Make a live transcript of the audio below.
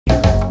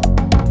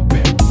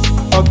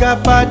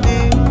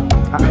Jagabadi.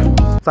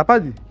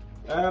 Sapadi,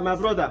 My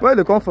brother. where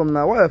they come from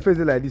now? Why your face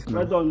is like this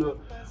now? I don't know.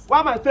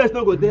 Why my face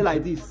no go dey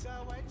like this?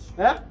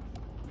 Eh?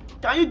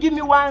 Can you give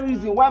me one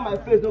reason why my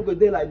face no go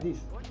dey like this?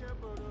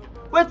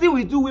 Wetin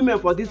we do women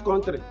for this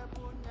country?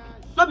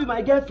 No be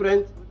my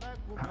girlfriend.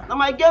 Na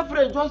my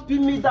girlfriend just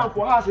pin me down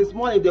for house this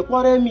morning, dey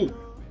quarrel me.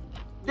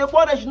 Dey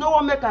quarrel, she no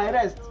wan make I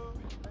rest.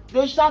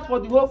 Dey shout for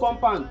the whole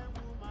compound.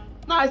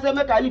 Now I say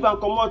make I leave and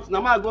comot,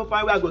 na I go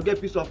find where I go get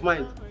peace of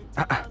mind.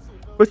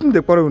 Wetin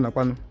dey quarrel una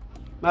panu?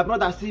 My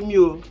brother see me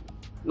o,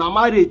 na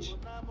marriage.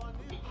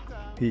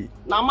 Hey.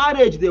 Na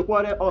marriage dey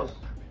quarrel us.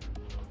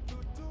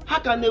 How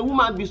can a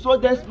woman be so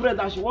desperate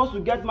that she wants to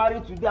get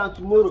married today and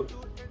tomorrow?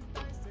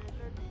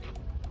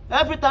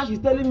 Every time she's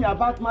telling me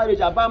about marriage,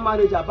 about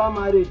marriage, about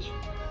marriage.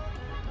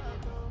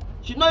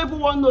 She no even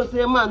wan know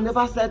say man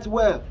never set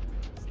well.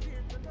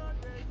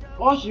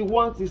 All she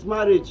wants is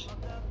marriage.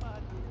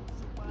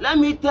 Let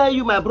me tell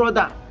you, my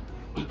brother,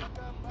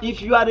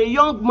 if you are a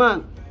young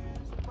man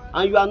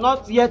and you are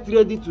not yet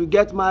ready to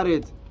get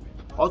married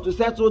or to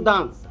settle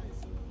down,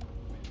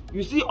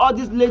 you see all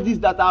these ladies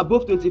that are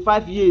above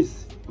 25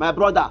 years, my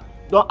brother,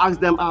 don't ask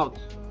them out.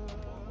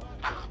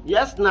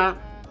 Yes, now,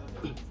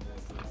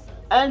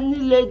 any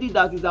lady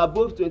that is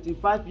above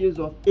 25 years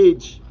of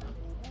age,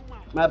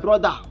 my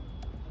brother,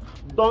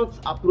 don't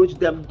approach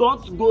them,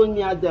 don't go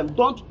near them,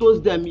 don't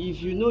toast them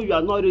if you know you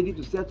are not ready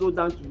to settle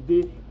down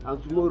today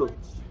and tomorrow.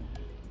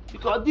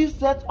 Because this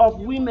set of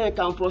women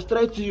can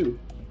frustrate you.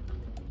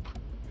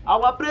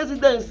 Our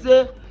president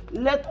say,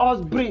 let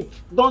us breathe,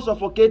 don't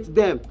suffocate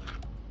them.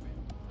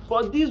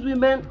 But these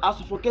women are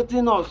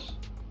suffocating us.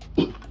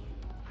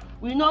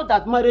 We know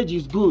that marriage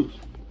is good.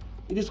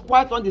 It is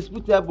quite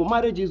undisputable.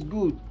 Marriage is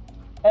good.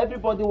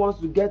 Everybody wants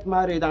to get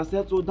married and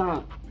settle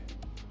down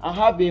and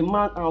have a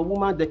man and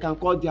woman they can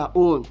call their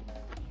own.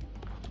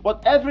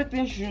 But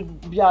everything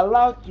should be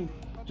allowed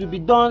to be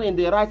done in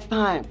the right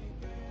time.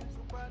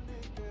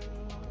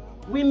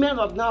 Women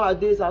of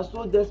nowadays are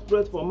so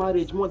desperate for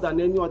marriage more than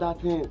any other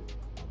thing.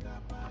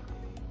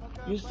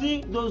 You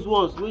see those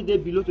ones wey dey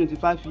below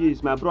 25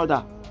 years, my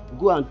brother,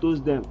 go and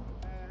toast them.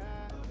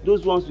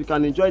 Those ones you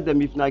can enjoy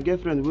them if na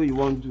girlfriend wey you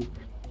wan do.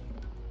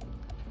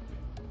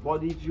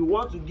 But if you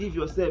want to give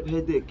yourself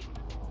headache,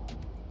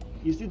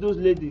 you see those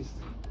ladies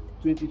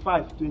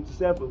 25,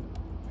 27,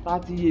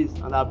 30 years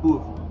and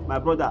above, my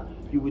brother,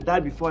 you will die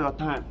before your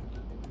time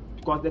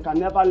because they can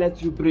never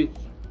let you breathe.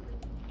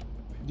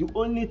 The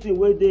only thing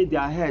wey dey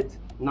their head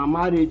na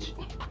marriage.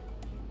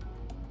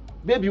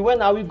 Baby,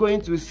 when are we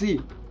going to see?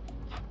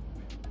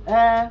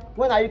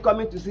 When are you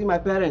coming to see my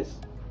parents?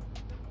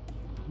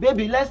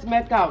 Baby, let's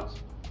make out.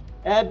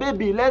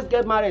 Baby, let's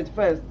get married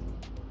first.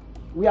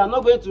 We are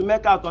not going to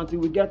make out until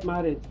we get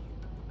married.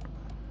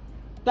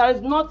 There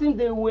is nothing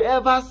they will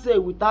ever say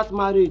without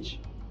marriage.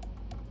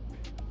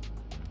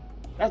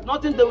 There's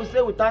nothing they will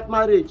say without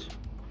marriage.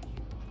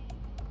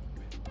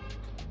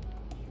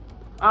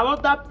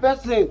 Another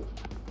person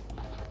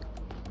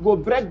go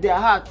break their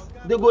heart.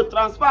 They go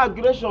transfer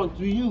aggression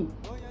to you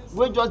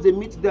wey just dey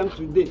meet them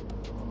today.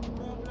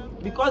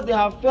 Because they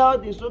have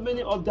failed in so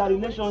many of their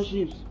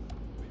relationships.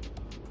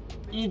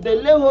 If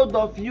they lay hold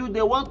of you,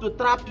 they want to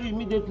trap you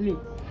immediately.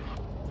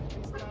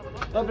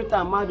 Every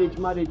time marriage,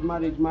 marriage,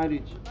 marriage,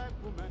 marriage.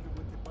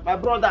 My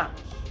brother,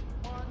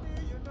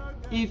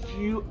 if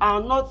you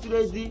are not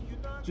ready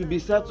to be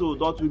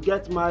settled or to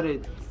get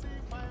married,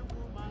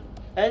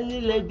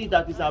 any lady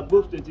that is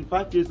above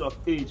 25 years of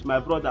age, my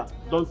brother,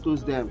 don't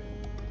toast them.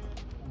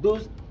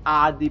 Those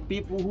are the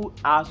people who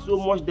are so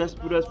much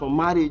desperate for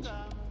marriage.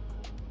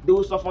 They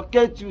will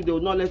suffocate you, they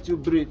will not let you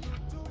breathe.